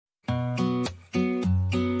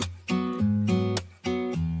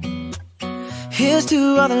Here's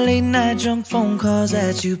to all the late night drunk phone calls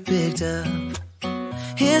that you picked up.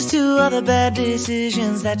 Here's to all the bad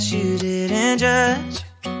decisions that you didn't judge.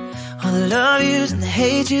 All the love yous and the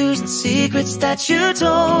hate yous and secrets that you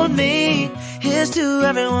told me. Here's to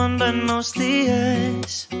everyone but mostly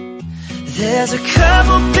us. There's a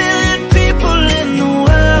couple billion people in the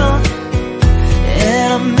world,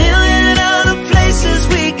 and a million other places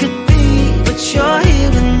we could be, but you're here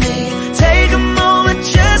with me. Take a moment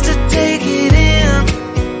just to take it in,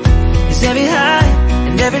 'cause every high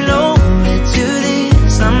and every low led to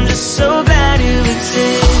this. I'm just so glad you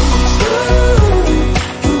exist.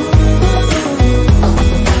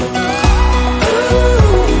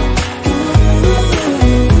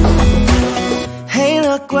 Hey,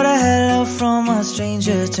 look what a hello from a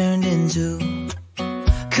stranger turned into.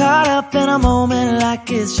 Caught up in a moment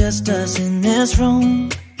like it's just us in this room.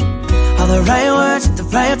 All the right words at the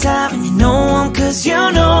right time, and you know them 'cause you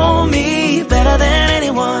know me better than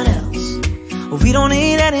anyone else. Well, we don't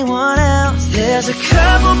need anyone else. There's a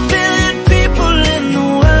couple billion people in the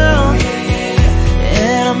world,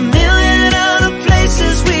 and a million other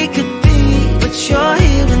places we could be, but you're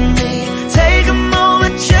here with me. Take a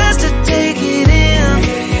moment just to take it in,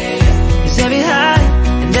 'cause every high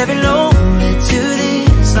and every low led to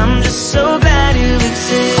this. I'm just so glad you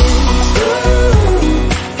exist.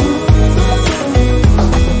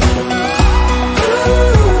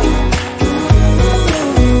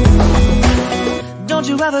 Don't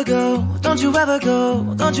you ever go, don't you ever go,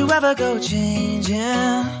 don't you ever go changing.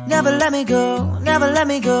 Never let me go, never let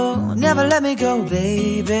me go, never let me go,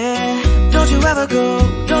 baby. Don't you ever go,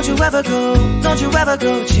 don't you ever go, don't you ever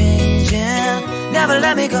go changing. Never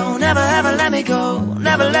let me go, never ever let me go,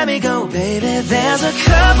 never let me go, baby. There's a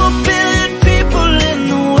couple billion people in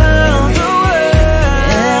the world,